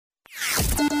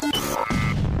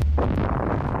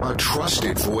a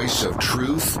trusted voice of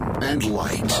truth and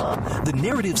light. The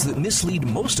narratives that mislead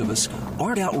most of us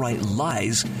aren't outright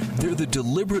lies. They're the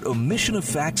deliberate omission of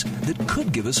facts that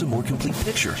could give us a more complete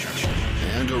picture.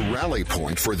 And a rally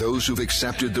point for those who've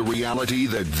accepted the reality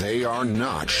that they are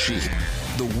not sheep.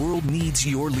 The world needs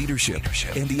your leadership,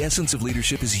 and the essence of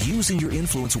leadership is using your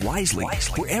influence wisely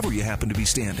wherever you happen to be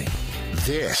standing.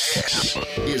 This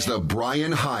is the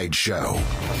Bryan Hyde Show.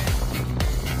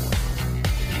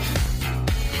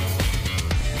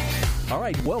 All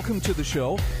right, welcome to the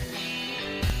show.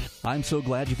 I'm so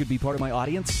glad you could be part of my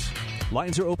audience.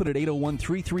 Lines are open at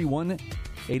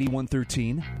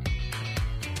 801-331-8113.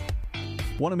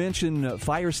 Want to mention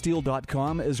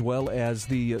firesteel.com as well as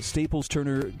the Staples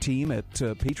Turner team at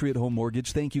Patriot Home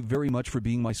Mortgage. Thank you very much for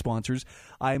being my sponsors.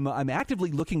 I'm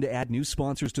actively looking to add new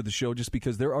sponsors to the show just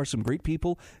because there are some great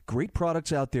people, great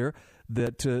products out there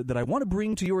that I want to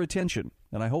bring to your attention.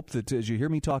 And I hope that as you hear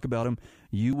me talk about them,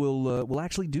 you will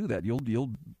actually do that.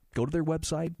 You'll go to their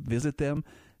website, visit them,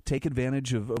 take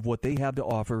advantage of what they have to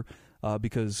offer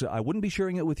because I wouldn't be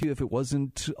sharing it with you if it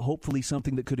wasn't hopefully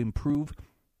something that could improve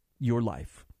your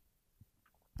life.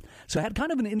 So I had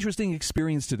kind of an interesting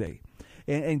experience today.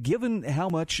 And given how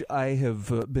much I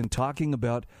have been talking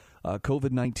about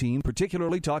COVID-19,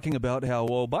 particularly talking about how,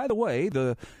 well, by the way,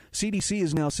 the CDC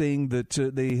is now saying that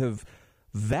they have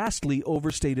vastly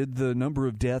overstated the number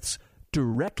of deaths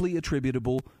directly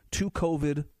attributable to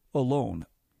COVID alone.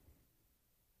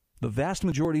 The vast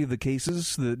majority of the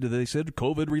cases that they said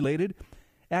COVID-related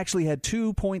actually had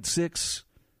 2.6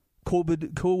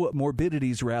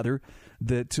 comorbidities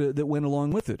that went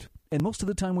along with it. And most of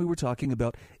the time we were talking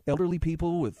about elderly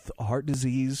people with heart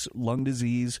disease, lung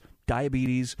disease,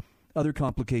 diabetes, other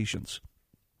complications.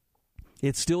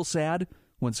 It's still sad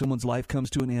when someone's life comes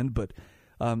to an end, but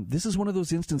this is one of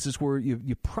those instances where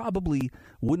you probably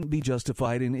wouldn't be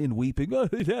justified in weeping. Oh,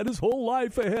 he had his whole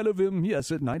life ahead of him.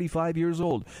 Yes, at 95 years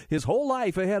old. His whole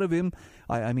life ahead of him.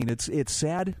 I mean, it's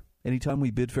sad anytime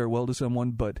we bid farewell to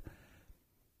someone, but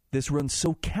this runs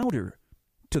so counter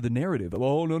to the narrative of,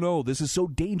 oh, no, this is so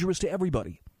dangerous to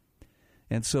everybody.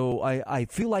 And so I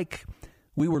feel like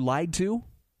we were lied to.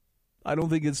 I don't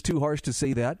think it's too harsh to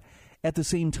say that. At the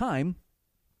same time,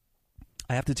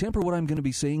 I have to temper what I'm going to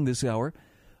be saying this hour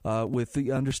with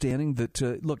the understanding that,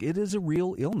 look, it is a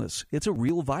real illness. It's a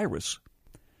real virus.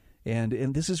 And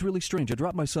this is really strange. I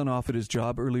dropped my son off at his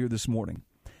job earlier this morning.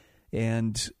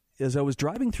 And as I was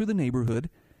driving through the neighborhood,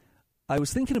 I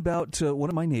was thinking about one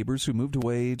of my neighbors who moved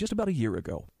away just about a year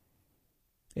ago,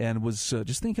 and was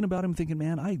just thinking about him, thinking,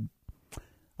 man,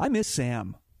 I miss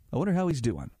Sam. I wonder how he's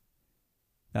doing.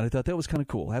 And I thought that was kind of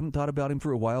cool. I haven't thought about him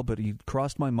for a while, but he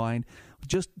crossed my mind.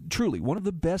 Just truly one of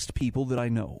the best people that I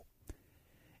know.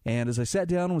 And as I sat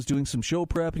down and was doing some show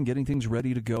prep and getting things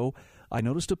ready to go, I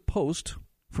noticed a post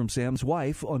from Sam's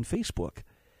wife on Facebook,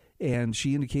 and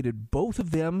she indicated both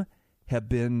of them have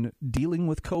been dealing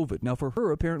with COVID. Now, for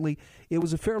her, apparently, it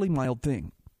was a fairly mild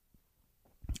thing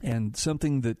and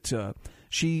something that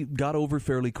she got over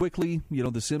fairly quickly. You know,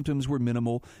 the symptoms were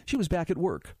minimal. She was back at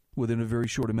work within a very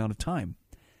short amount of time.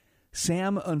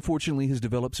 Sam, unfortunately, has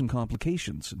developed some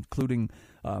complications, including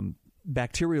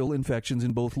bacterial infections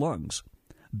in both lungs.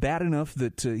 Bad enough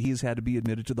that he has had to be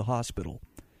admitted to the hospital.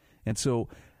 And so,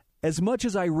 as much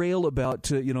as I rail about,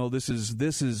 this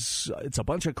is it's a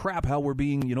bunch of crap how we're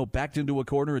being, backed into a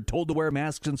corner and told to wear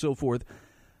masks and so forth,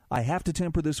 I have to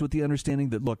temper this with the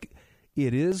understanding that, look,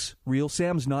 it is real.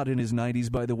 Sam's not in his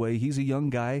 90s, by the way. He's a young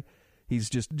guy. He's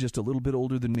just a little bit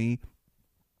older than me.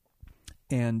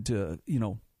 And,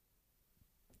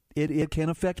 it can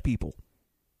affect people.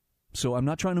 So I'm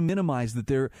not trying to minimize that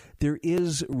there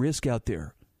is risk out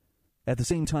there. At the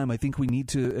same time, I think we need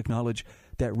to acknowledge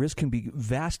that risk can be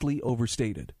vastly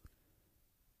overstated.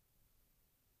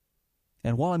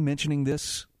 And while I'm mentioning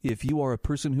this, if you are a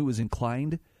person who is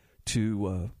inclined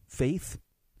to faith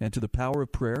and to the power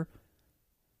of prayer,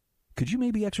 could you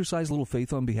maybe exercise a little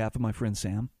faith on behalf of my friend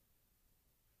Sam?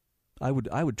 I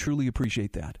would truly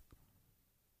appreciate that.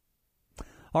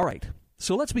 All right,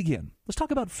 so let's begin. Let's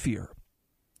talk about fear.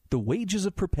 The wages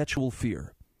of perpetual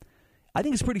fear. I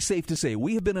think it's pretty safe to say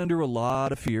we have been under a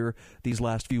lot of fear these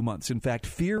last few months. In fact,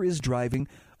 fear is driving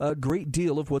a great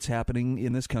deal of what's happening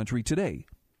in this country today.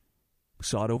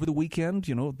 Saw it over the weekend,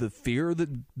 the fear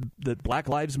that Black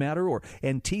Lives Matter or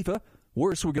Antifa,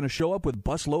 worse, we're going to show up with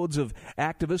busloads of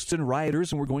activists and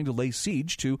rioters, and we're going to lay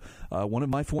siege to one of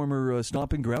my former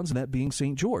stomping grounds, and that being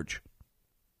St. George.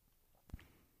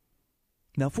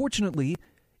 Now, fortunately,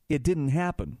 it didn't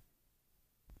happen.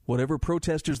 Whatever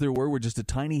protesters there were just a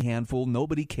tiny handful.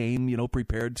 Nobody came,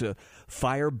 prepared to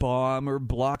firebomb or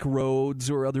block roads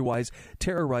or otherwise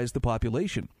terrorize the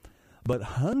population. But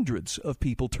hundreds of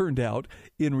people turned out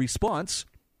in response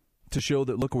to show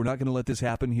that, look, we're not going to let this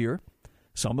happen here.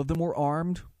 Some of them were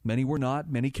armed. Many were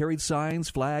not. Many carried signs,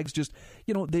 flags, just,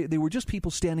 they were just people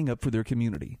standing up for their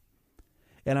community.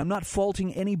 And I'm not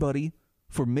faulting anybody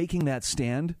for making that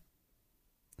stand,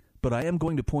 but I am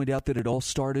going to point out that it all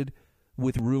started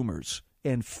with rumors.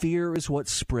 And fear is what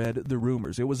spread the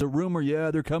rumors. It was a rumor,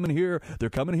 yeah, they're coming here, they're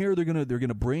going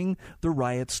to bring the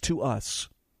riots to us.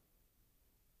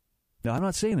 Now, I'm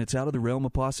not saying it's out of the realm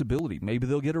of possibility. Maybe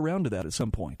they'll get around to that at some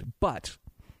point. But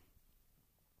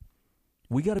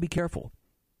we got to be careful.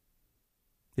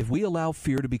 If we allow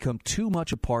fear to become too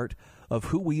much a part of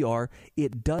who we are,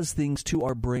 it does things to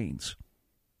our brains.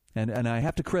 And I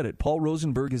have to credit, Paul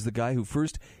Rosenberg is the guy who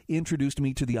first introduced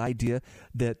me to the idea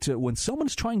that when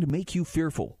someone's trying to make you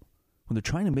fearful, when they're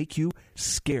trying to make you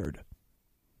scared,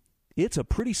 it's a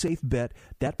pretty safe bet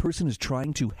that person is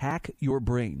trying to hack your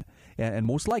brain. And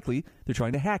most likely, they're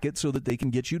trying to hack it so that they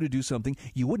can get you to do something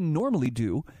you wouldn't normally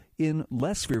do in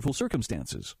less fearful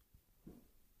circumstances.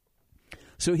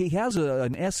 So he has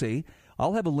an essay.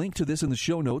 I'll have a link to this in the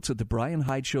show notes at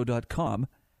thebryanhydeshow.com.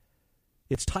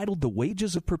 It's titled The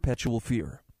Wages of Perpetual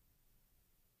Fear.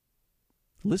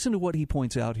 Listen to what he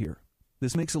points out here.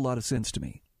 This makes a lot of sense to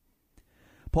me.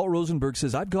 Paul Rosenberg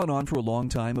says, I've gone on for a long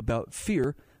time about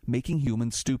fear making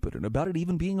humans stupid and about it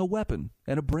even being a weapon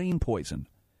and a brain poison.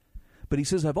 But he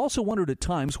says, I've also wondered at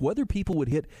times whether people would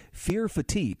hit fear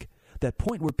fatigue, that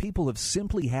point where people have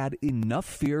simply had enough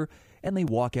fear and they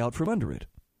walk out from under it.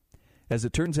 As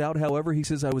it turns out, however, he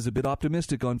says, I was a bit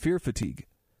optimistic on fear fatigue.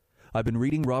 I've been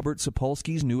reading Robert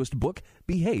Sapolsky's newest book,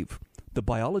 Behave, The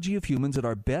Biology of Humans at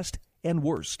Our Best and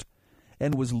Worst,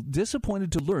 and was disappointed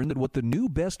to learn that what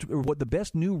the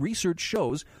best new research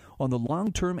shows on the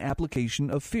long-term application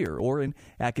of fear, or in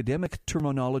academic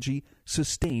terminology,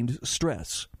 sustained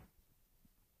stress.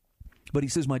 But he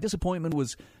says, my disappointment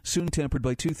was soon tempered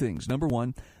by two things. Number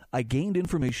one, I gained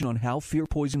information on how fear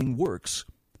poisoning works.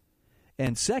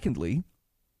 And secondly,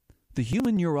 the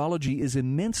human neurology is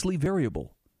immensely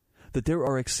variable, that there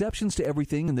are exceptions to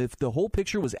everything, and if the whole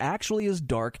picture was actually as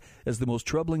dark as the most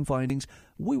troubling findings,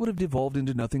 we would have devolved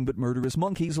into nothing but murderous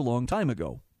monkeys a long time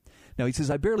ago. Now, he says,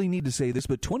 I barely need to say this,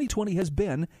 but 2020 has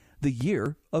been the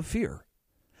year of fear.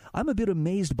 I'm a bit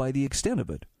amazed by the extent of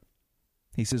it.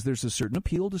 He says there's a certain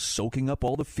appeal to soaking up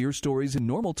all the fear stories in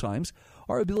normal times.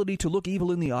 Our ability to look evil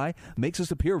in the eye makes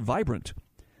us appear vibrant.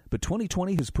 But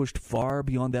 2020 has pushed far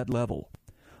beyond that level.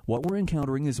 What we're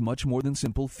encountering is much more than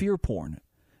simple fear porn.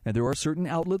 And there are certain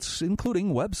outlets,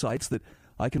 including websites, that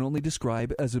I can only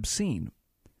describe as obscene.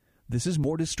 This is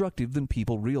more destructive than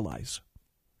people realize.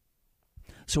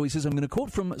 So he says, I'm going to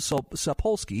quote from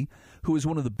Sapolsky, who is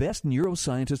one of the best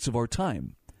neuroscientists of our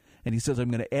time. And he says, I'm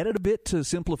going to edit a bit to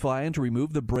simplify and to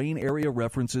remove the brain area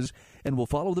references, and we'll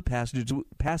follow the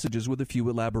passages with a few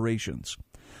elaborations.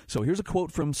 So here's a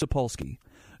quote from Sapolsky.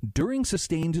 During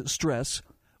sustained stress,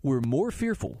 we're more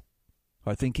fearful.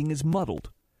 Our thinking is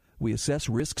muddled. We assess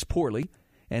risks poorly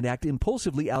and act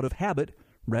impulsively out of habit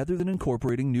rather than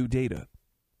incorporating new data.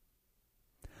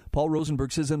 Paul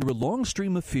Rosenberg says, under a long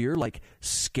stream of fear, like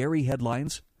scary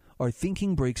headlines, our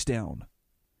thinking breaks down.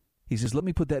 He says, let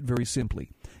me put that very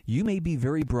simply. You may be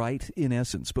very bright in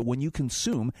essence, but when you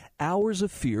consume hours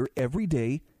of fear every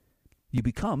day, you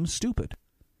become stupid.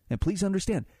 And please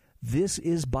understand, this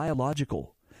is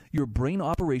biological. Your brain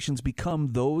operations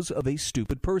become those of a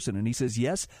stupid person. And he says,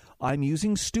 yes, I'm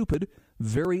using stupid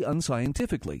very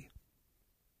unscientifically.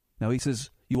 Now he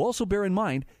says, you also bear in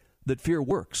mind that fear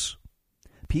works.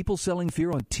 People selling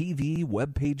fear on TV,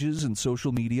 web pages, and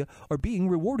social media are being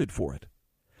rewarded for it.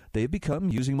 They have become,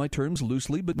 using my terms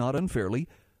loosely but not unfairly,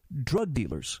 drug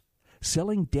dealers,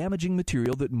 selling damaging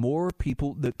material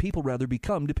that people rather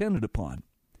become dependent upon.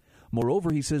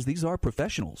 Moreover, he says, these are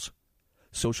professionals.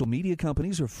 Social media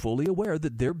companies are fully aware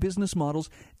that their business models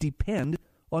depend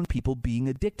on people being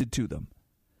addicted to them,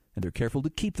 and they're careful to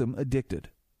keep them addicted.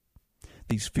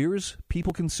 These fears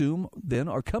people consume then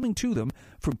are coming to them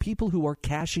from people who are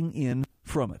cashing in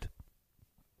from it.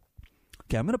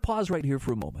 Okay, I'm going to pause right here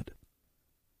for a moment,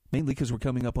 mainly because we're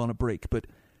coming up on a break, but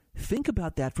think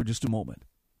about that for just a moment.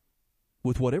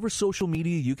 With whatever social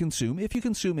media you consume, if you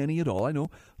consume any at all, I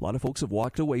know a lot of folks have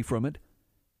walked away from it.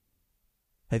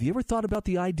 Have you ever thought about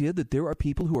the idea that there are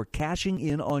people who are cashing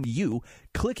in on you,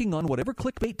 clicking on whatever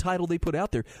clickbait title they put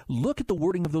out there? Look at the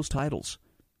wording of those titles.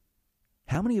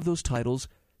 How many of those titles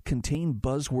contain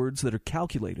buzzwords that are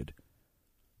calculated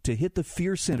to hit the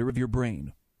fear center of your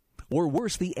brain? Or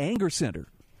worse, the anger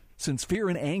center, since fear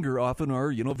and anger often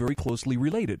are, very closely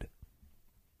related.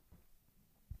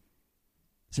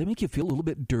 Does that make you feel a little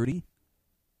bit dirty?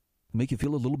 make you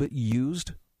feel a little bit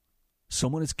used?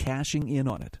 Someone is cashing in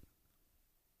on it.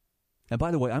 And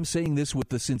by the way, I'm saying this with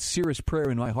the sincerest prayer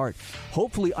in my heart.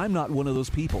 Hopefully, I'm not one of those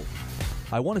people.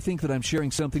 I want to think that I'm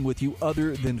sharing something with you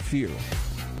other than fear.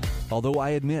 Although I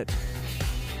admit,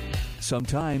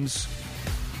 sometimes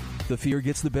the fear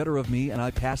gets the better of me and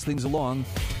I pass things along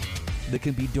that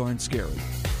can be darn scary.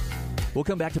 We'll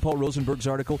come back to Paul Rosenberg's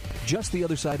article just the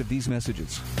other side of these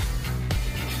messages.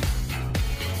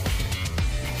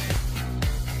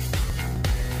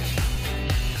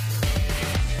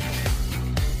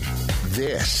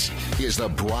 This is the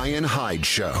Bryan Hyde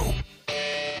Show.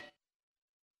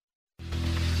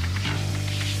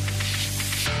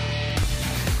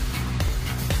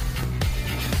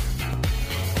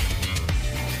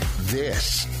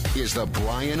 This is the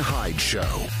Bryan Hyde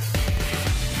Show.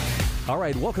 All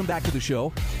right, welcome back to the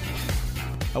show.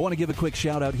 I want to give a quick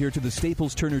shout out here to the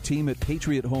Staples Turner team at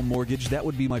Patriot Home Mortgage. That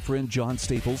would be my friend John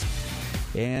Staples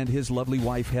and his lovely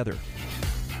wife Heather.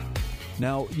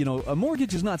 Now, you know, a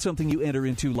mortgage is not something you enter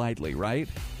into lightly, right?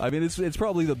 I mean, it's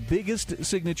probably the biggest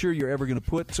signature you're ever going to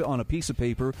put on a piece of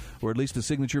paper, or at least a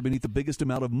signature beneath the biggest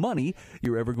amount of money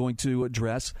you're ever going to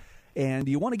address. And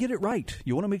you want to get it right.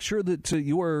 You want to make sure that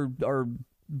you are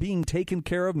being taken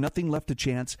care of, nothing left to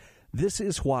chance. This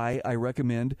is why I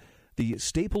recommend the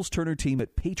Staples Turner team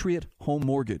at Patriot Home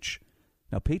Mortgage.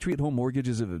 Now, Patriot Home Mortgage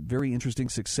is a very interesting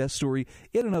success story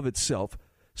in and of itself.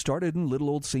 Started in little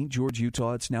old St. George,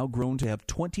 Utah. It's now grown to have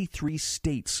 23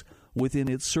 states within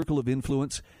its circle of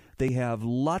influence. They have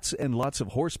lots and lots of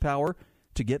horsepower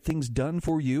to get things done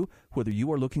for you, whether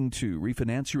you are looking to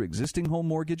refinance your existing home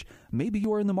mortgage. Maybe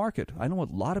you are in the market. I know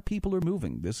a lot of people are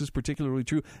moving. This is particularly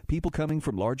true. People coming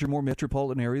from larger, more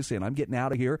metropolitan areas saying, I'm getting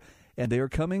out of here. And they are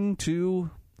coming to,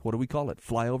 what do we call it,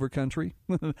 flyover country,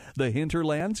 the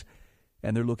hinterlands,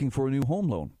 and they're looking for a new home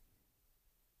loan.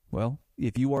 Well,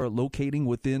 if you are locating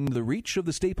within the reach of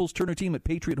the Staples Turner team at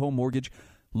Patriot Home Mortgage,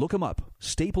 look them up,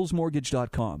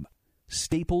 staplesmortgage.com.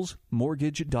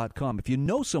 staplesmortgage.com. If you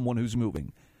know someone who's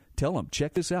moving, tell them,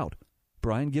 check this out.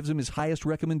 Bryan gives them his highest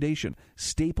recommendation,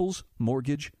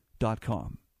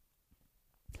 staplesmortgage.com.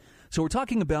 So we're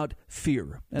talking about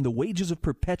fear and the wages of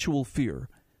perpetual fear.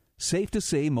 Safe to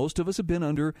say most of us have been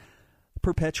under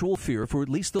perpetual fear for at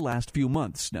least the last few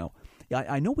months. Now,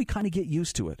 I know we kind of get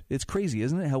used to it. It's crazy,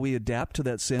 isn't it, how we adapt to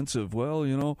that sense of, well,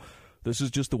 you know, this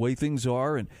is just the way things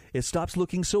are, and it stops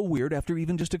looking so weird after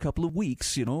even just a couple of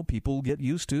weeks. You know, people get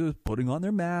used to putting on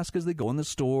their mask as they go in the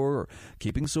store or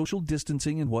keeping social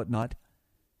distancing and whatnot.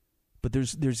 But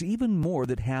there's even more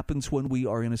that happens when we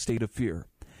are in a state of fear.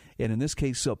 And in this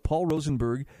case, Paul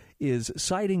Rosenberg is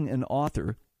citing an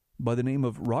author by the name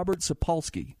of Robert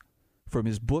Sapolsky from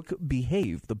his book,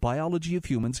 Behave, The Biology of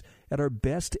Humans at Our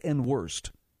Best and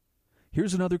Worst.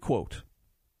 Here's another quote.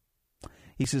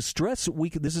 He says, this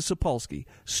is Sapolsky,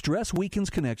 stress weakens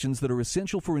connections that are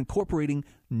essential for incorporating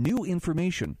new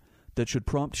information that should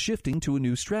prompt shifting to a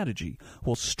new strategy,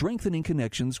 while strengthening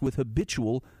connections with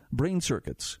habitual brain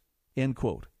circuits, end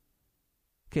quote.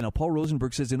 Okay, now Paul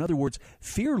Rosenberg says, in other words,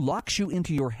 fear locks you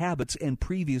into your habits and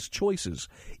previous choices.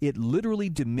 It literally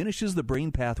diminishes the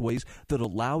brain pathways that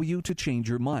allow you to change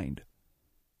your mind.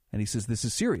 And he says this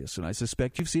is serious, and I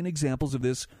suspect you've seen examples of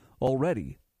this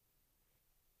already.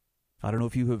 I don't know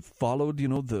if you have followed,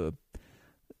 the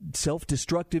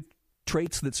self-destructive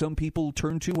traits that some people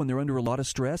turn to when they're under a lot of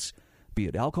stress, be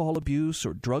it alcohol abuse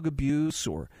or drug abuse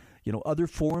or other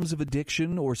forms of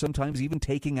addiction, or sometimes even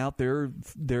taking out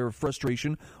their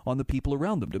frustration on the people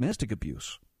around them, domestic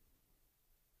abuse.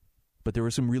 But there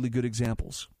are some really good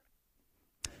examples.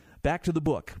 Back to the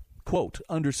book. Quote,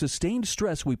 under sustained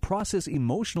stress, we process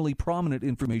emotionally prominent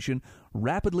information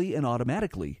rapidly and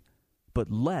automatically,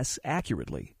 but less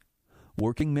accurately.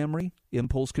 Working memory,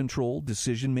 impulse control,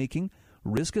 decision-making,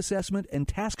 risk assessment, and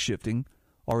task shifting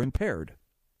are impaired.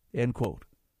 End quote.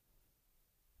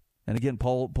 And again,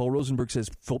 Paul Rosenberg says,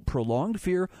 prolonged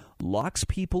fear locks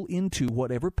people into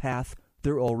whatever path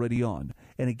they're already on.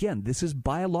 And again, this is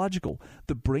biological.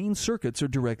 The brain circuits are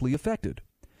directly affected.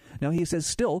 Now, he says,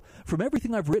 still, from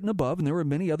everything I've written above, and there are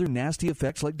many other nasty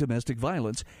effects like domestic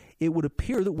violence, it would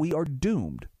appear that we are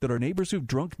doomed, that our neighbors who've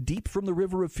drunk deep from the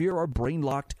river of fear are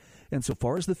brain-locked, and so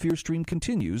far as the fear stream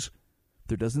continues,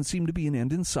 there doesn't seem to be an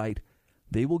end in sight.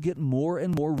 They will get more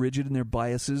and more rigid in their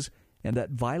biases, and that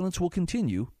violence will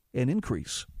continue and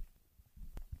increase.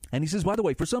 And he says, by the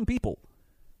way, for some people,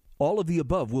 all of the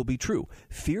above will be true.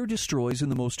 Fear destroys in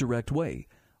the most direct way,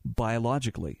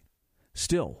 biologically.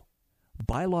 Still,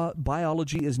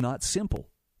 biology is not simple.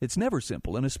 It's never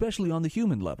simple, and especially on the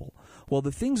human level. While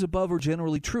the things above are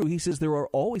generally true, he says there are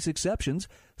always exceptions,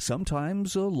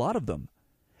 sometimes a lot of them.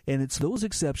 And it's those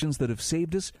exceptions that have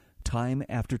saved us time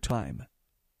after time.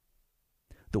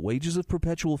 The wages of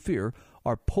perpetual fear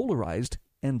are polarized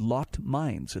and locked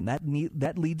minds, and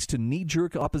that leads to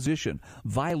knee-jerk opposition,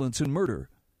 violence, and murder.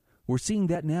 We're seeing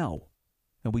that now,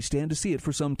 and we stand to see it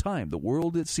for some time. The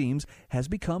world, it seems, has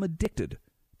become addicted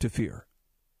to fear.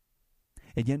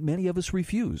 And yet many of us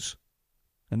refuse.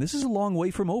 And this is a long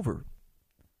way from over.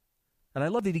 And I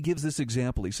love that he gives this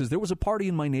example. He says, there was a party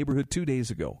in my neighborhood 2 days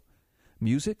ago.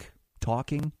 Music,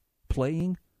 talking,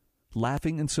 playing,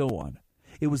 laughing, and so on.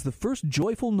 It was the first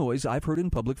joyful noise I've heard in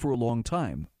public for a long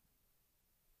time.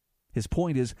 His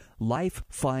point is, life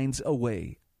finds a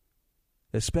way,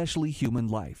 especially human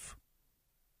life.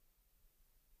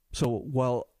 So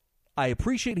while I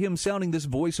appreciate him sounding this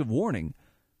voice of warning,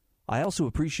 I also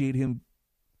appreciate him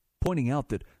pointing out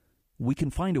that we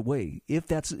can find a way if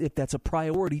that's a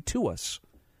priority to us.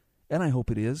 And I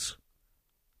hope it is.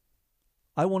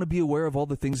 I want to be aware of all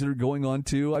the things that are going on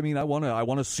too. I mean, I want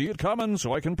to see it coming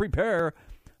so I can prepare.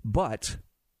 But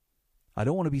I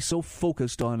don't want to be so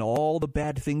focused on all the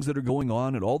bad things that are going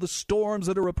on and all the storms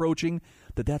that are approaching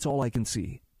that that's all I can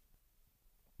see.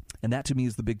 And that to me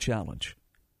is the big challenge.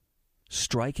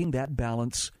 Striking that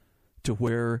balance to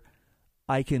where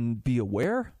I can be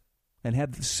aware and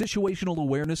have situational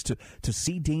awareness to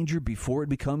see danger before it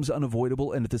becomes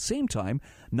unavoidable, and at the same time,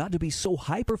 not to be so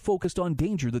hyper-focused on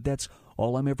danger that that's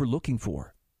all I'm ever looking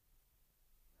for.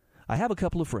 I have a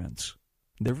couple of friends.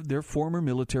 They're former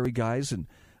military guys and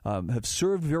have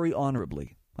served very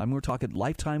honorably. We're talking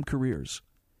lifetime careers.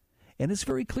 And it's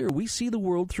very clear we see the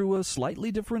world through a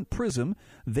slightly different prism.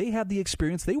 They have the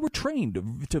experience. They were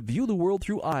trained to view the world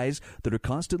through eyes that are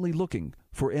constantly looking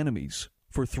for enemies,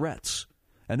 for threats.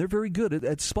 And they're very good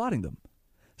at spotting them.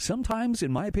 Sometimes,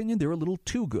 in my opinion, they're a little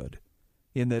too good,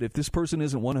 in that if this person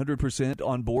isn't 100%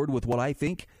 on board with what I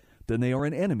think, then they are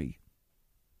an enemy.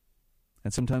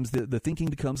 And sometimes the thinking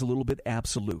becomes a little bit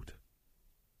absolute.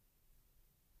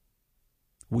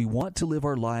 We want to live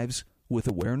our lives with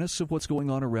awareness of what's going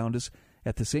on around us.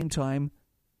 At the same time,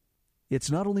 it's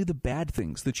not only the bad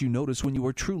things that you notice when you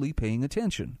are truly paying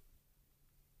attention.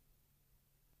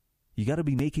 You got to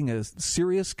be making a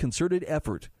serious, concerted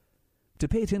effort to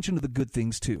pay attention to the good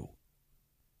things too.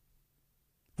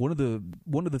 One of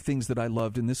the things that I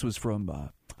loved, and this was from,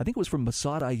 I think it was from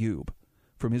Massad Ayoob,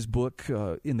 from his book,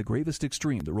 In the Gravest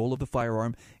Extreme, The Role of the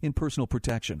Firearm in Personal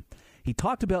Protection. He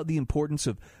talked about the importance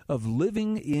of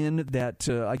living in that,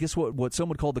 I guess what some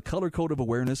would call the color code of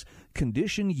awareness,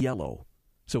 condition yellow.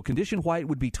 So condition white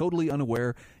would be totally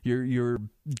unaware. You're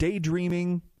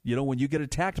daydreaming. You know, when you get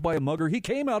attacked by a mugger, he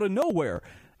came out of nowhere.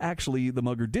 Actually, the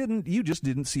mugger didn't. You just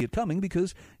didn't see it coming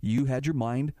because you had your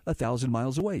mind 1,000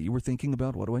 miles away. You were thinking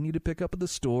about, what do I need to pick up at the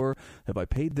store? Have I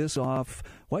paid this off?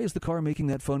 Why is the car making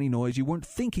that funny noise? You weren't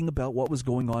thinking about what was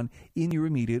going on in your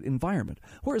immediate environment.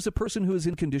 Whereas a person who is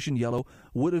in condition yellow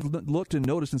would have looked and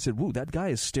noticed and said, woo, that guy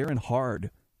is staring hard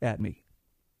at me.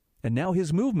 And now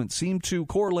his movements seem to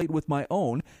correlate with my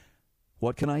own.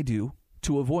 What can I do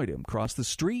to avoid him? Cross the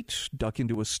street, duck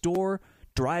into a store,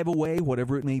 drive away,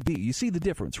 whatever it may be. You see the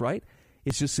difference, right?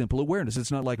 It's just simple awareness.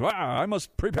 It's not like, I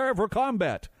must prepare for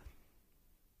combat.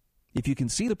 If you can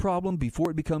see the problem before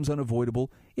it becomes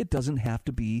unavoidable, it doesn't have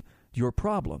to be your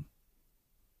problem.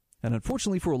 And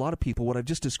unfortunately for a lot of people, what I've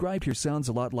just described here sounds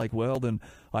a lot like, well, then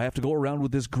I have to go around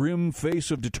with this grim face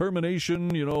of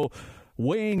determination,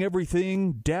 weighing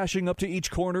everything, dashing up to each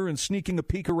corner and sneaking a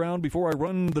peek around before I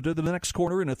run to the next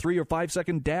corner in a 3 or 5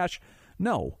 second dash.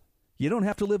 No, you don't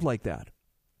have to live like that.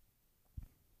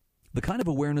 The kind of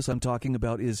awareness I'm talking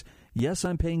about is, yes,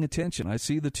 I'm paying attention. I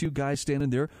see the two guys standing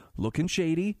there looking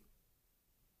shady.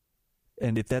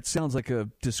 And if that sounds like a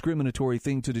discriminatory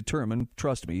thing to determine,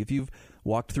 trust me, if you've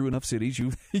walked through enough cities,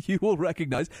 you will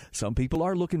recognize some people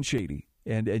are looking shady,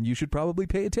 and you should probably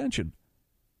pay attention.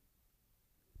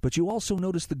 But you also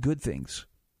notice the good things.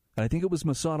 And I think it was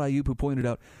Massad Ayoob who pointed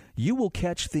out, you will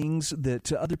catch things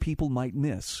that other people might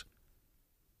miss.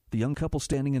 The young couple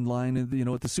standing in line, at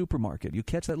the supermarket. You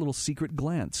catch that little secret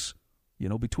glance,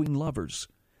 between lovers.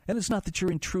 And it's not that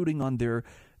you're intruding on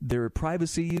their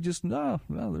privacy. You just,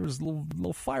 there's a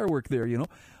little firework there,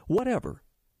 Whatever.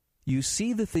 You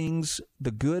see the things,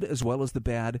 the good as well as the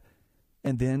bad,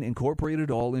 and then incorporate it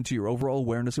all into your overall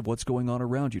awareness of what's going on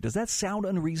around you. Does that sound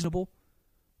unreasonable?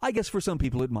 I guess for some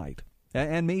people it might,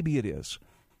 and maybe it is.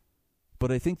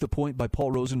 But I think the point by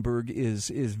Paul Rosenberg is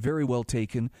very well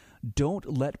taken.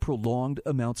 Don't let prolonged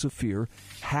amounts of fear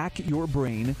hack your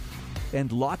brain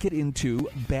and lock it into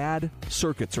bad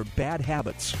circuits or bad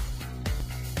habits.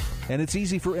 And it's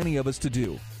easy for any of us to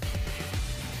do.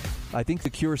 I think the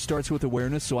cure starts with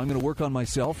awareness, so I'm going to work on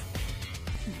myself.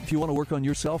 if you want to work on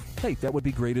yourself, hey, that would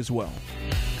be great as well.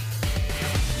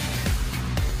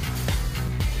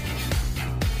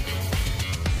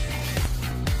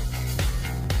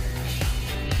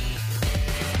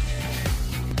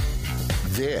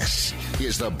 This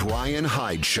is the Bryan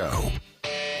Hyde Show.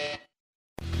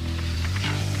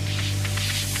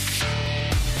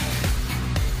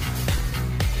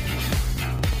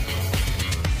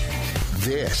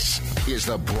 This is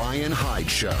the Bryan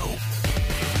Hyde Show.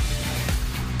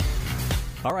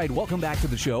 All right, welcome back to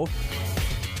the show.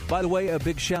 By the way, a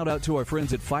big shout out to our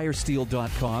friends at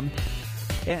firesteel.com.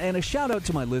 And a shout out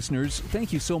to my listeners.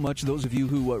 Thank you so much, those of you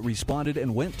who responded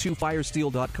and went to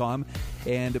firesteel.com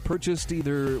and purchased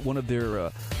either one of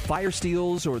their fire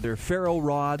steels or their ferro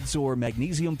rods or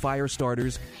magnesium fire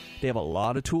starters. They have a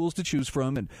lot of tools to choose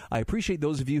from, and I appreciate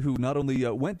those of you who not only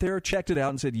went there, checked it out,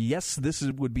 and said, yes,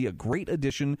 would be a great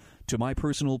addition to my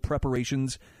personal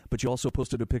preparations, but you also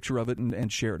posted a picture of it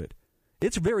and shared it.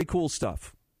 It's very cool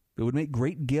stuff. It would make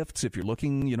great gifts if you're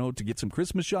looking, to get some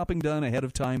Christmas shopping done ahead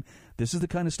of time. This is the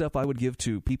kind of stuff I would give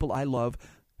to people I love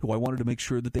who I wanted to make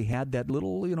sure that they had that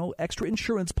little, extra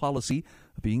insurance policy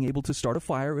of being able to start a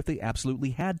fire if they absolutely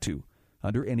had to,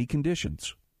 under any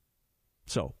conditions.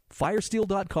 So,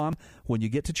 firesteel.com, when you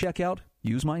get to checkout,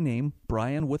 use my name,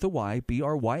 Bryan with a Y,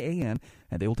 Bryan,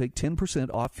 and they will take 10%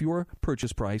 off your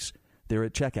purchase price there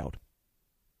at checkout.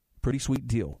 Pretty sweet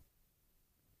deal.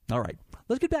 All right,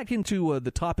 let's get back into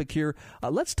the topic here.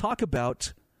 Let's talk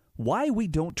about why we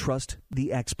don't trust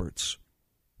the experts.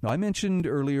 Now, I mentioned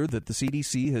earlier that the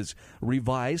CDC has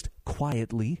revised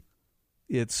quietly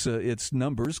its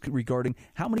numbers regarding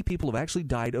how many people have actually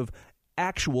died of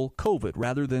actual COVID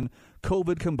rather than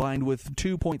COVID combined with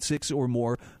 2.6 or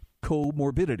more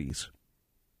comorbidities.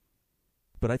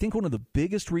 But I think one of the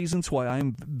biggest reasons why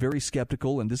I'm very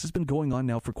skeptical, and this has been going on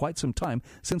now for quite some time,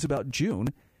 since about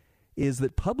June, is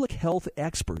that public health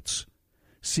experts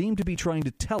seem to be trying to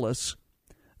tell us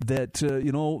that,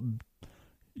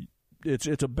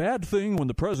 it's a bad thing when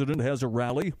the president has a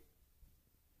rally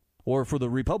or for the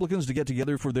Republicans to get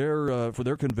together for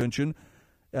their convention.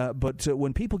 But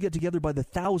when people get together by the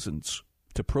thousands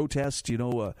to protest,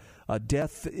 a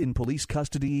death in police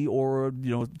custody or,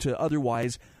 to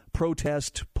otherwise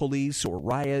protest police or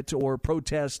riot or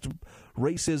protest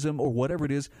racism or whatever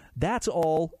it is, that's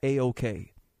all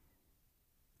A-OK.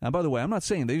 And by the way, I'm not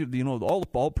saying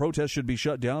all protests should be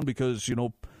shut down because,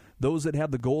 those that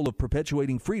have the goal of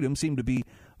perpetuating freedom seem to be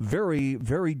very,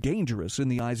 very dangerous in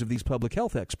the eyes of these public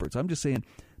health experts. I'm just saying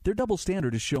their double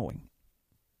standard is showing.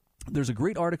 There's a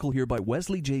great article here by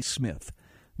Wesley J. Smith.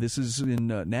 This is in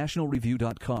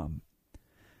nationalreview.com.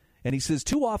 And he says,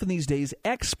 too often these days,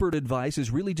 expert advice is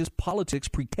really just politics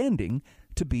pretending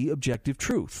to be objective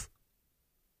truth.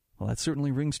 Well, that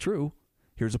certainly rings true.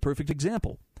 Here's a perfect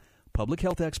example. Public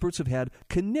health experts have had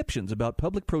conniptions about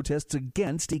public protests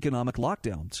against economic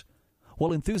lockdowns,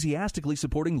 while enthusiastically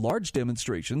supporting large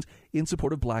demonstrations in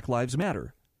support of Black Lives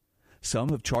Matter. Some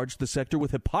have charged the sector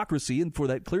with hypocrisy and for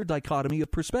that clear dichotomy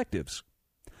of perspectives.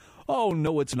 Oh,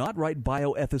 no, it's not, write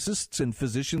bioethicists and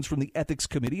physicians from the Ethics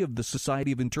Committee of the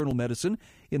Society of Internal Medicine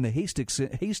in the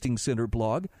Hastings Center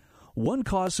blog. One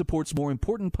cause supports more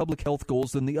important public health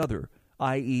goals than the other,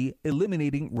 i.e.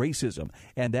 eliminating racism,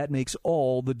 and that makes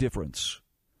all the difference.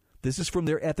 This is from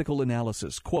their ethical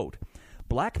analysis. Quote,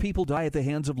 Black people die at the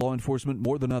hands of law enforcement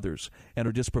more than others and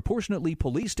are disproportionately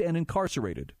policed and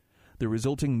incarcerated. The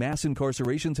resulting mass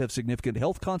incarcerations have significant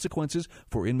health consequences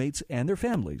for inmates and their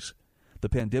families. The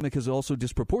pandemic has also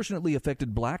disproportionately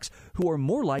affected blacks who are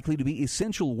more likely to be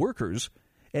essential workers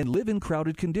and live in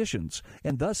crowded conditions,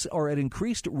 and thus are at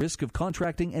increased risk of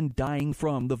contracting and dying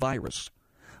from the virus.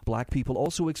 Black people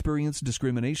also experience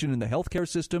discrimination in the healthcare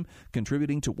system,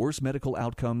 contributing to worse medical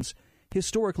outcomes.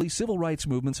 Historically, civil rights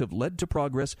movements have led to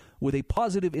progress with a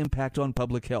positive impact on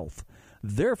public health.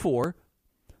 Therefore,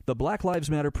 the Black Lives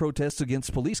Matter protests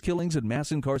against police killings and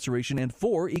mass incarceration and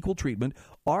for equal treatment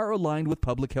are aligned with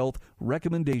public health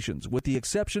recommendations, with the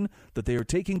exception that they are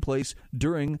taking place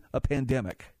during a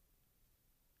pandemic.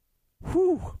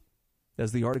 Whew!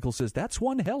 As the article says, that's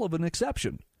one hell of an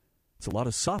exception. It's a lot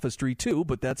of sophistry, too,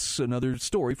 but that's another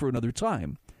story for another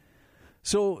time.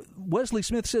 So Wesley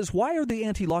Smith says, why are the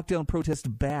anti-lockdown protests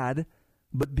bad,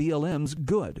 but BLM's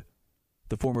good?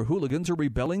 The former hooligans are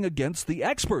rebelling against the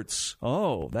experts.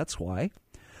 Oh, that's why.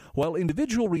 While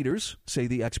individual readers, say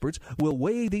the experts, will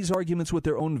weigh these arguments with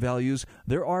their own values,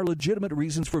 there are legitimate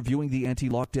reasons for viewing the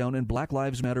anti-lockdown and Black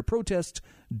Lives Matter protests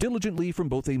diligently from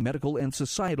both a medical and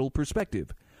societal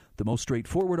perspective. The most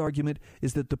straightforward argument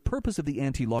is that the purpose of the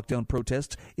anti-lockdown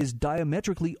protests is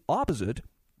diametrically opposite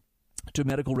to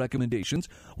medical recommendations,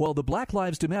 while the Black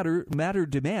Lives Matter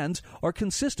demands are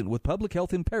consistent with public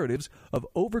health imperatives of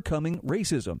overcoming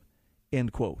racism,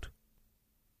 end quote.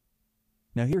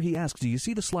 Now here he asks, do you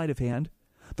see the sleight of hand?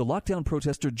 The lockdown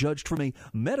protests are judged from a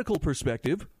medical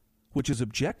perspective, which is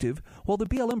objective, while the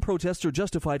BLM protests are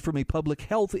justified from a public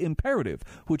health imperative,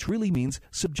 which really means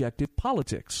subjective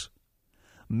politics.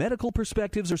 Medical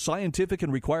perspectives are scientific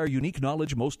and require unique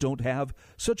knowledge most don't have.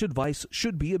 Such advice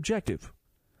should be objective.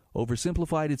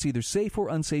 Oversimplified, it's either safe or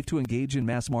unsafe to engage in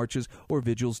mass marches or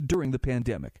vigils during the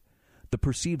pandemic. The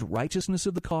perceived righteousness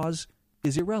of the cause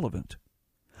is irrelevant.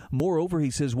 Moreover,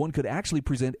 he says one could actually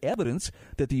present evidence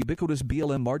that the ubiquitous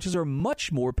BLM marches are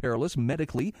much more perilous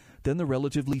medically than the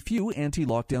relatively few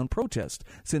anti-lockdown protests,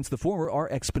 since the former are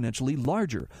exponentially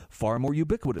larger, far more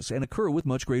ubiquitous, and occur with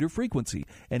much greater frequency,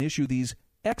 an issue these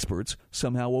experts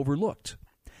somehow overlooked.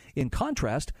 In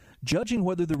contrast, judging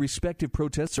whether the respective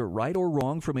protests are right or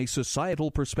wrong from a societal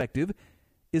perspective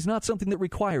is not something that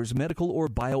requires medical or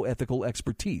bioethical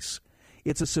expertise.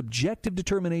 It's a subjective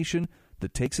determination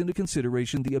that takes into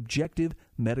consideration the objective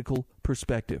medical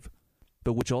perspective,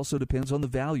 but which also depends on the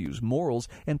values, morals,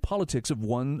 and politics of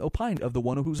the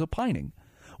one who's opining.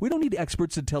 We don't need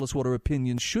experts to tell us what our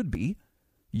opinions should be.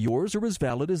 Yours are as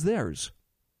valid as theirs.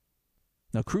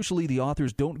 Now, crucially, the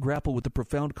authors don't grapple with the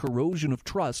profound corrosion of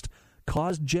trust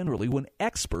caused generally when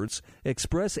experts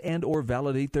express and or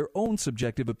validate their own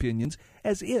subjective opinions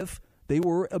as if they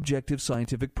were objective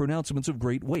scientific pronouncements of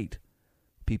great weight.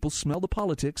 People smell the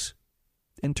politics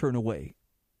and turn away.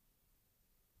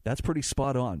 That's pretty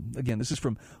spot on. Again, this is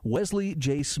from Wesley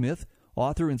J. Smith,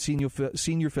 author and senior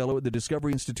fellow at the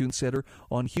Discovery Institute Center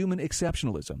on Human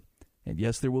Exceptionalism. And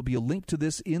yes, there will be a link to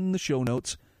this in the show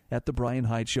notes at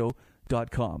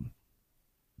thebryanhydeshow.com.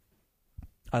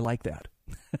 I like that.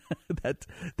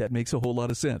 that makes a whole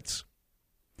lot of sense.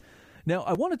 Now,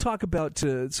 I want to talk about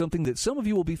something that some of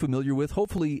you will be familiar with.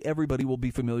 Hopefully, everybody will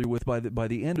be familiar with by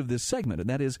the end of this segment, and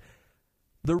that is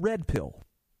the red pill.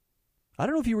 I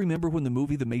don't know if you remember when the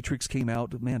movie The Matrix came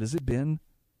out. Man, has it been?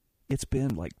 It's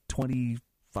been like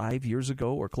 25 years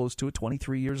ago or close to it,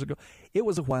 23 years ago. It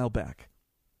was a while back.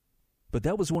 But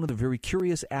that was one of the very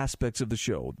curious aspects of the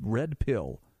show, red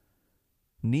pill.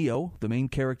 Neo, the main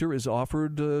character, is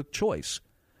offered a choice.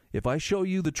 If I show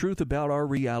you the truth about our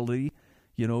reality,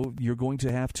 you're going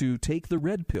to have to take the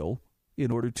red pill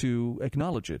in order to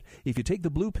acknowledge it. If you take the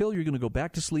blue pill, you're going to go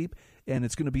back to sleep, and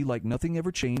it's going to be like nothing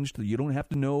ever changed. You don't have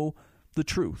to know the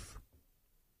truth.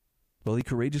 Well, he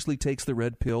courageously takes the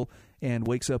red pill and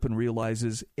wakes up and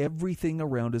realizes everything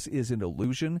around us is an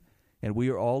illusion, and we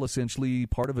are all essentially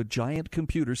part of a giant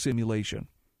computer simulation.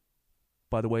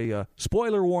 By the way,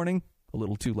 spoiler warning, a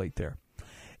little too late there.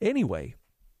 Anyway,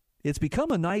 it's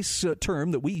become a nice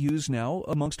term that we use now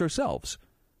amongst ourselves.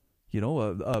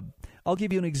 I'll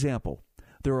give you an example.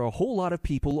 There are a whole lot of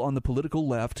people on the political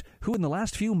left who in the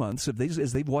last few months,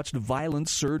 as they've watched violence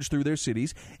surge through their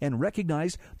cities and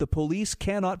recognized the police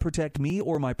cannot protect me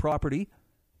or my property,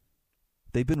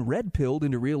 they've been red-pilled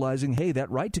into realizing, hey, that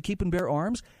right to keep and bear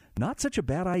arms, not such a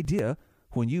bad idea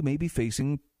when you may be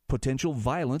facing potential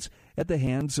violence at the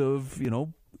hands of,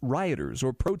 rioters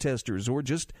or protesters or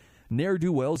just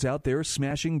ne'er-do-wells out there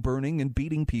smashing, burning, and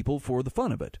beating people for the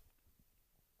fun of it.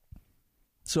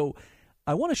 So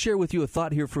I want to share with you a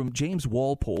thought here from James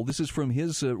Walpole. This is from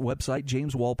his website,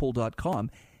 jameswalpole.com,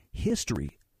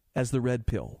 History as the Red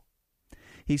Pill.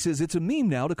 He says, it's a meme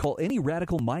now to call any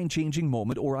radical mind-changing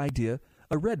moment or idea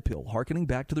a red pill, hearkening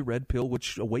back to the red pill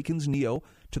which awakens Neo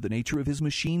to the nature of his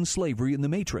machine slavery in the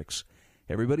Matrix.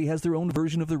 Everybody has their own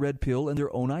version of the red pill and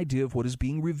their own idea of what is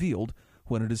being revealed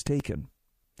when it is taken.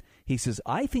 He says,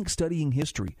 I think studying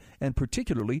history, and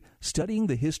particularly studying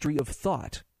the history of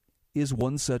thought, is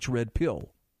one such red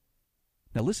pill.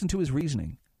 Now listen to his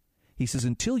reasoning. He says,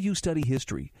 until you study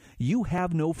history, you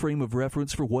have no frame of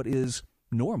reference for what is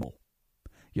normal.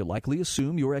 You likely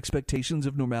assume your expectations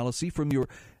of normalcy from your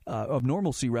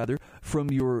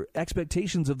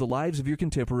expectations of the lives of your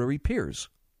contemporary peers.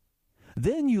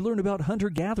 Then you learn about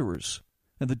hunter-gatherers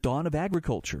and the dawn of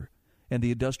agriculture and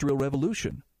the Industrial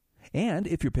Revolution. And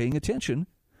if you're paying attention,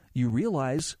 you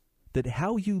realize that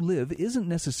how you live isn't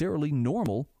necessarily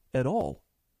normal at all.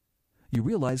 You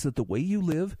realize that the way you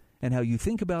live and how you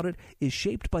think about it is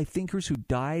shaped by thinkers who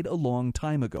died a long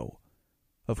time ago,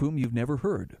 of whom you've never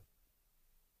heard.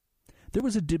 There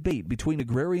was a debate between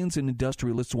agrarians and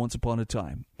industrialists once upon a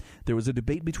time. There was a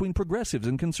debate between progressives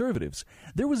and conservatives.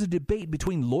 There was a debate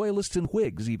between loyalists and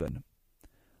Whigs, even.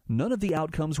 None of the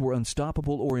outcomes were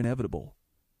unstoppable or inevitable.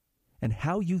 And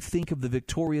how you think of the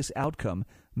victorious outcome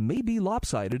may be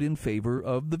lopsided in favor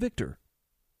of the victor.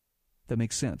 That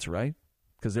makes sense, right?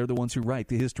 because they're the ones who write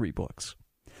the history books.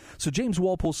 So James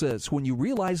Walpole says, when you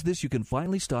realize this, you can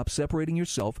finally stop separating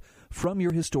yourself from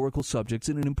your historical subjects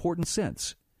in an important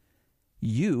sense.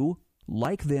 You,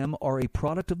 like them, are a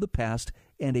product of the past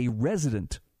and a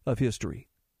resident of history.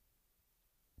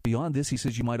 Beyond this, he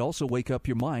says, you might also wake up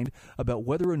your mind about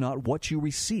whether or not what you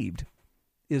received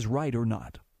is right or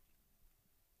not.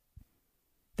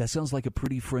 That sounds like a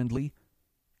pretty friendly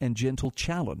and gentle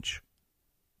challenge.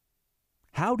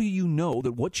 How do you know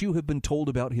that what you have been told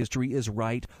about history is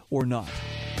right or not?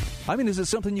 I mean, is it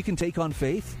something you can take on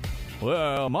faith?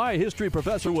 Well, my history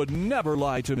professor would never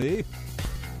lie to me.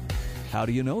 How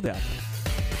do you know that?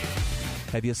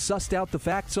 Have you sussed out the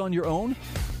facts on your own?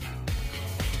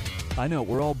 I know,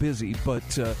 we're all busy, but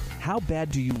how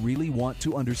bad do you really want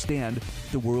to understand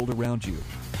the world around you?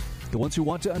 The ones who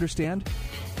want to understand,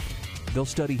 they'll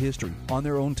study history on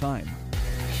their own time.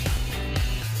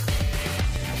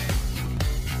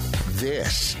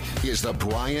 This is the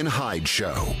Bryan Hyde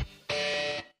Show.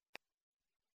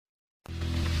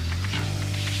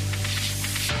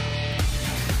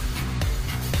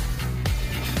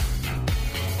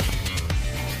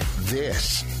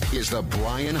 This is the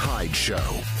Bryan Hyde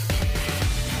Show.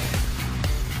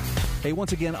 Hey,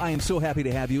 once again, I am so happy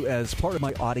to have you as part of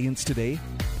my audience today.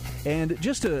 And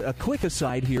just a quick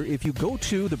aside here, if you go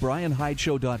to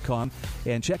thebryanhydeshow.com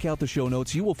and check out the show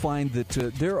notes, you will find that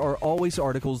there are always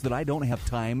articles that I don't have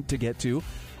time to get to.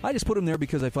 I just put them there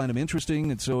because I find them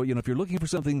interesting. And so, if you're looking for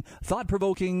something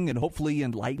thought-provoking and hopefully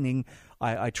enlightening,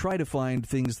 I try to find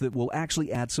things that will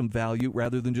actually add some value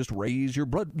rather than just raise your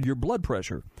blood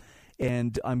pressure.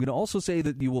 And I'm going to also say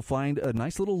that you will find a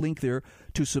nice little link there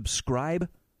to subscribe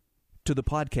to the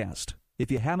podcast.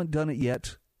 If you haven't done it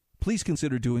yet, please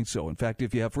consider doing so. In fact,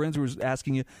 if you have friends who are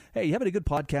asking you, hey, you have any good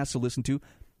podcasts to listen to,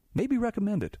 maybe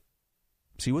recommend it.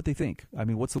 See what they think. I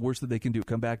mean, what's the worst that they can do?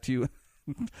 Come back to you?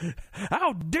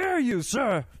 How dare you,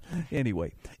 sir?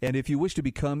 Anyway, and if you wish to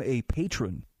become a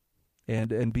patron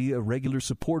and be a regular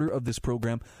supporter of this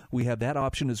program, we have that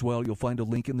option as well. You'll find a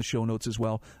link in the show notes as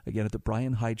well, again, at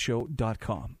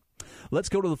thebryanhydeshow.com. Let's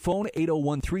go to the phone,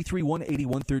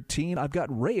 801-331-8113. I've got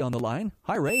Ray on the line.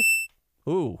 Hi, Ray.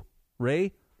 Ooh,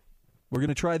 Ray, we're going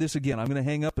to try this again. I'm going to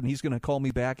hang up, and he's going to call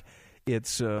me back.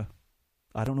 It's, I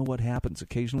don't know what happens.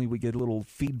 Occasionally we get a little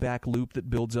feedback loop that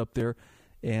builds up there,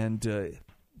 and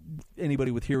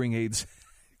anybody with hearing aids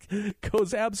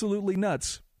goes absolutely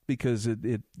nuts because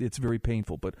it's very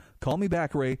painful. But call me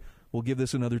back, Ray. We'll give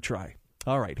this another try.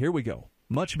 All right, here we go.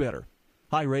 Much better.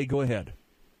 Hi, Ray. Go ahead.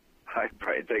 Hi,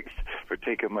 Brian. Thanks for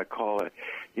taking my call.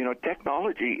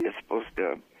 Technology is supposed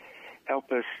to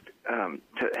help us to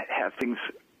have things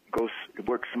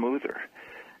work smoother.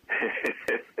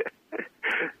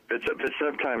 but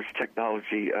sometimes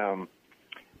technology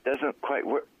doesn't quite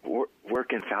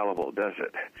work infallible, does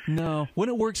it? No. When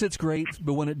it works, it's great.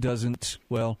 But when it doesn't,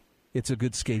 well, it's a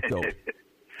good scapegoat.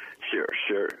 Sure.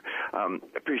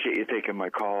 Appreciate you taking my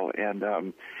call. And,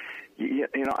 I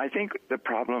think the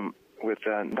problem with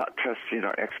not trusting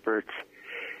our experts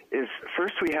is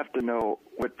first we have to know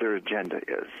what their agenda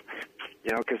is,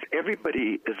 because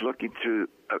everybody is looking through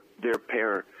their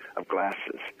pair of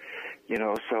glasses,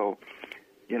 so,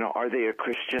 are they a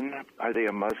Christian? Are they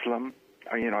a Muslim?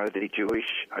 Are they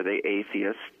Jewish? Are they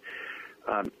atheist?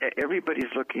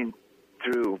 Everybody's looking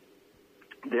through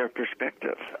their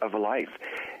perspective of life.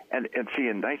 And see,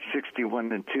 in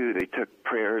 1961 and 2, they took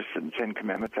prayers and 10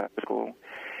 Commandments out of school.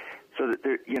 So that,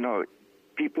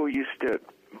 people used to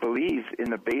believe in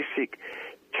the basic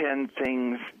 10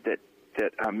 things that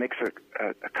makes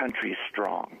a country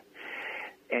strong.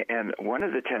 And one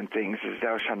of the 10 things is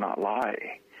thou shalt not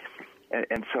lie.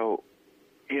 And so,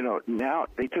 now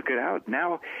they took it out.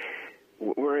 Now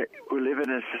we're living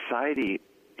in a society,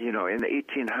 in the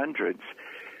 1800s,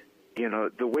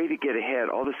 the way to get ahead,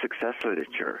 all the success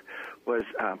literature was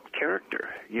character,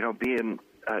 being,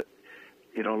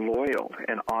 loyal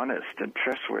and honest and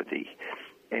trustworthy.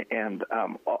 And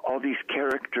all these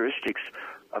characteristics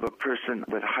of a person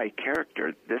with high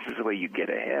character, this is the way you get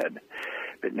ahead.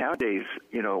 But nowadays,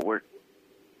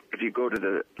 if you go to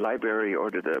the library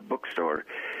or to the bookstore,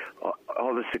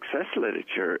 all the success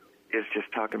literature is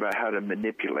just talking about how to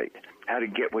manipulate, how to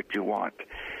get what you want.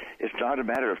 It's not a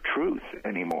matter of truth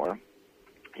anymore.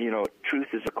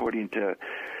 Truth is according to,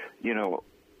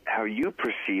 how you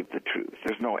perceive the truth.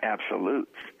 There's no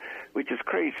absolutes, which is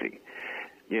crazy.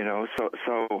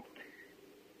 So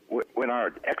when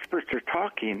our experts are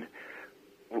talking,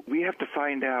 we have to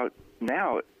find out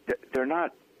now that they're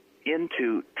not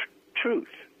into truth.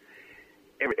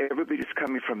 Everybody's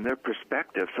coming from their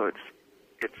perspective, so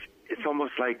it's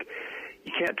almost like,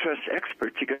 you can't trust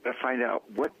experts. You got to find out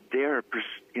what their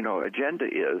agenda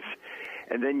is,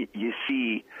 and then you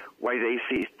see why they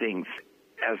see things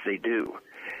as they do.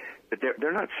 But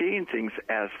they're not seeing things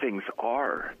as things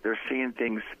are. They're seeing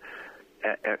things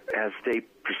as they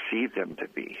perceive them to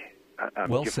be.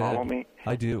 Well do you said. Follow me?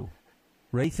 I do.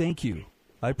 Ray, thank you.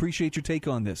 I appreciate your take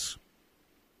on this.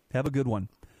 Have a good one.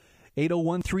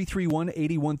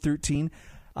 801-331-8113.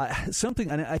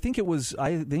 And I think it was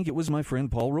my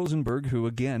friend Paul Rosenberg who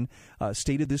again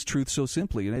stated this truth so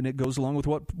simply, and it goes along with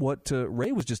what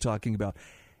Ray was just talking about.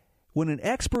 When an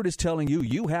expert is telling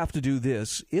you have to do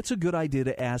this, it's a good idea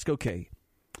to ask, okay,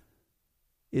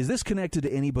 is this connected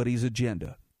to anybody's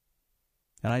agenda?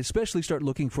 And I especially start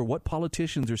looking for what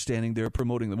politicians are standing there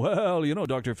promoting them. Well,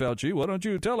 Dr. Fauci, why don't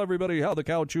you tell everybody how the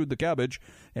cow chewed the cabbage,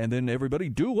 and then everybody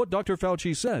do what Dr.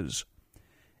 Fauci says.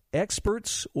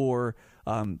 Experts or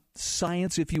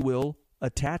science, if you will,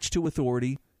 attached to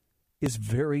authority is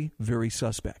very, very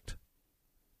suspect.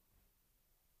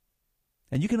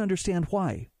 And you can understand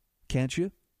why, can't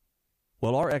you?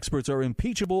 Well, our experts are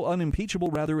unimpeachable,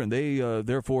 and they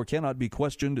therefore cannot be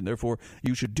questioned, and therefore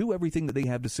you should do everything that they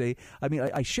have to say. I mean,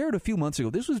 I shared a few months ago,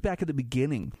 this was back at the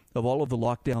beginning of all of the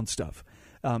lockdown stuff.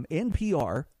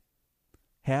 NPR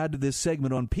had this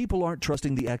segment on people aren't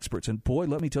trusting the experts, and boy,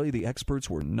 let me tell you, the experts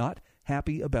were not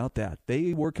happy about that.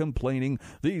 They were complaining,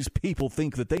 these people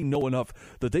think that they know enough,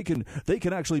 that they can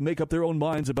actually make up their own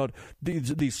minds about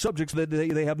these subjects that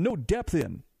they have no depth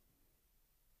in.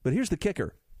 But here's the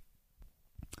kicker.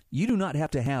 You do not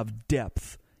have to have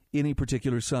depth in a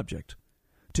particular subject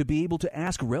to be able to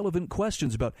ask relevant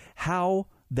questions about how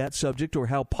that subject or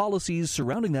how policies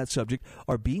surrounding that subject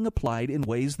are being applied in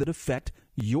ways that affect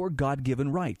your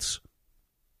God-given rights.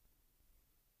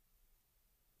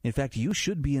 In fact, you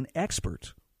should be an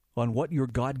expert on what your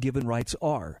God-given rights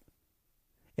are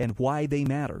and why they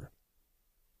matter.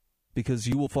 Because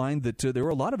you will find that there are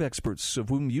a lot of experts of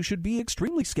whom you should be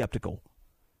extremely skeptical.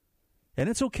 And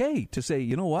it's okay to say,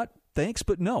 you know what, thanks,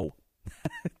 but no.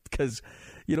 Because,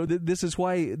 this is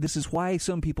why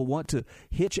some people want to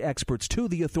hitch experts to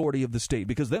the authority of the state,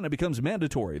 because then it becomes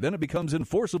mandatory, then it becomes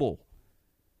enforceable.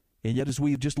 And yet, as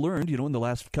we've just learned, in the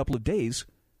last couple of days,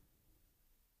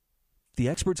 the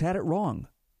experts had it wrong.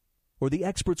 Or the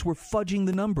experts were fudging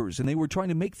the numbers, and they were trying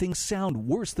to make things sound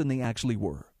worse than they actually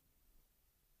were.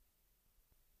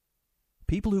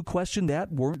 People who questioned that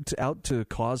weren't out to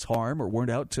cause harm or weren't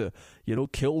out to,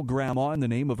 kill grandma in the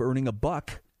name of earning a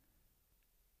buck.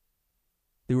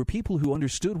 They were people who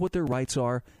understood what their rights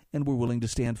are and were willing to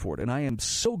stand for it. And I am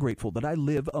so grateful that I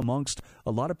live amongst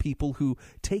a lot of people who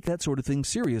take that sort of thing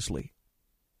seriously.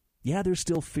 Yeah, there's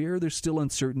still fear, there's still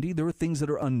uncertainty, there are things that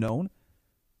are unknown.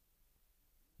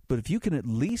 But if you can at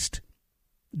least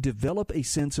develop a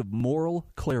sense of moral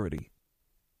clarity,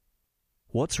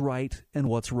 what's right and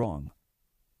what's wrong,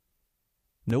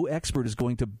 no expert is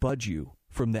going to budge you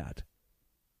from that.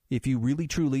 If you really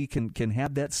truly can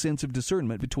have that sense of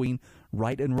discernment between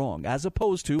right and wrong, as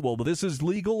opposed to, well, this is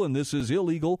legal and this is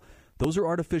illegal. Those are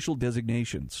artificial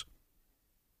designations.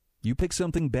 You pick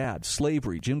something bad,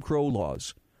 slavery, Jim Crow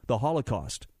laws, the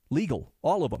Holocaust, legal,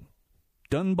 all of them,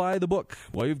 done by the book.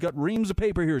 Well, you've got reams of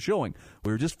paper here showing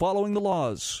we're just following the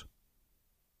laws.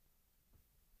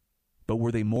 But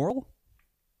were they moral?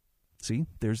 See,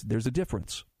 there's a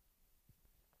difference.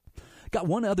 Got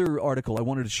one other article I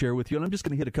wanted to share with you, and I'm just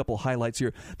going to hit a couple highlights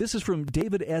here. This is from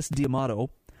David S. Diamato.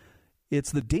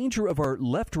 It's the danger of our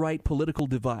left-right political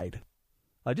divide.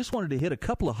 I just wanted to hit a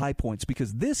couple of high points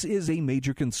because this is a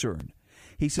major concern.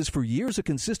 He says, for years, a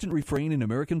consistent refrain in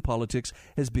American politics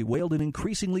has bewailed an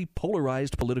increasingly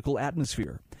polarized political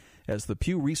atmosphere. As the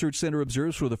Pew Research Center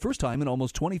observes, for the first time in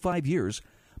almost 25 years,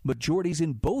 majorities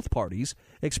in both parties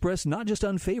express not just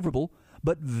unfavorable,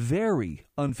 but very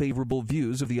unfavorable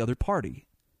views of the other party.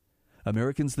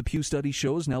 Americans, the Pew study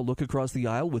shows, now look across the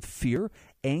aisle with fear,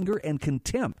 anger, and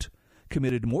contempt,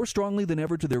 committed more strongly than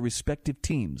ever to their respective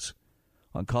teams.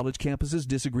 On college campuses,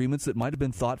 disagreements that might have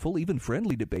been thoughtful, even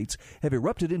friendly debates, have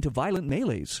erupted into violent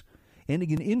melees, ending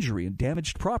in injury and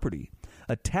damaged property.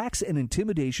 Attacks and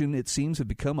intimidation, it seems, have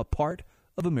become a part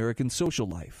of American social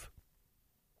life.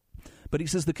 But he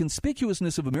says the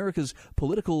conspicuousness of America's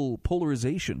political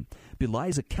polarization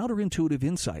belies a counterintuitive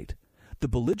insight. The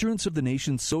belligerents of the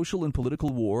nation's social and political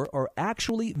war are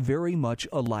actually very much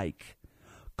alike.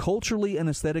 Culturally and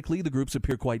aesthetically, the groups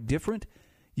appear quite different,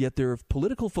 yet their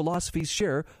political philosophies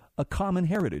share a common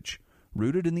heritage,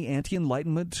 rooted in the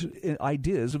anti-Enlightenment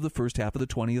ideas of the first half of the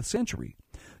 20th century.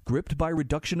 Gripped by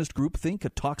reductionist groupthink, a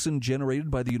toxin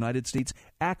generated by the United States'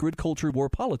 acrid culture war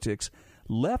politics,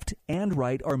 left and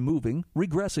right are moving,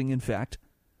 regressing in fact,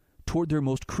 toward their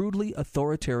most crudely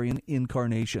authoritarian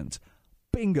incarnations.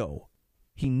 Bingo!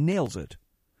 He nails it.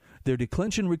 Their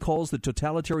declension recalls the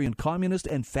totalitarian communist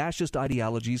and fascist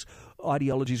ideologies of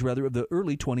the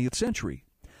early 20th century.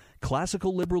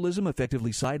 Classical liberalism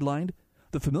effectively sidelined.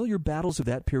 The familiar battles of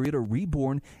that period are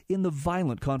reborn in the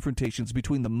violent confrontations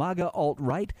between the MAGA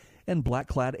alt-right and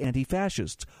black-clad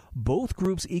anti-fascists, both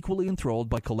groups equally enthralled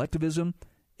by collectivism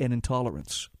and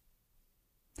intolerance.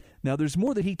 Now, there's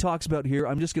more that he talks about here.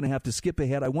 I'm just going to have to skip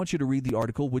ahead. I want you to read the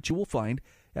article, which you will find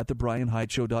at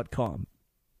thebryanhydeshow.com.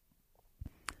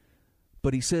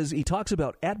 But he talks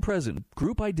about, at present,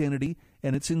 group identity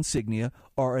and its insignia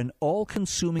are an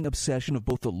all-consuming obsession of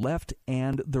both the left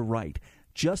and the right,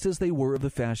 just as they were of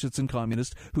the fascists and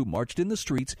communists who marched in the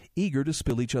streets eager to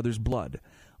spill each other's blood.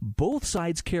 Both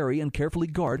sides carry and carefully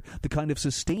guard the kind of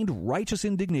sustained righteous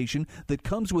indignation that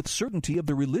comes with certainty of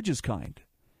the religious kind.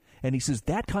 And he says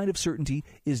that kind of certainty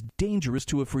is dangerous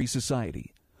to a free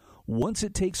society. Once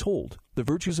it takes hold, the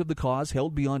virtues of the cause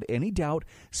held beyond any doubt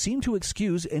seem to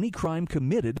excuse any crime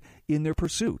committed in their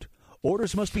pursuit.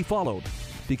 Orders must be followed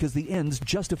because the ends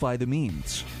justify the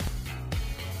means.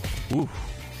 Ooh.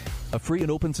 A free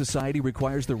and open society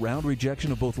requires the round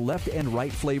rejection of both left and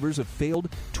right flavors of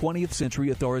failed 20th century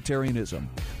authoritarianism,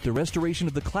 the restoration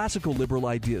of the classical liberal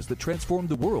ideas that transformed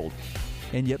the world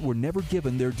and yet were never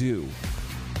given their due.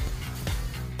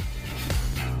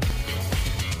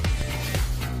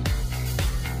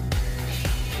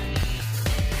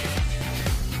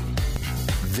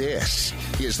 This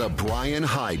is the Bryan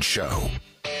Hyde Show.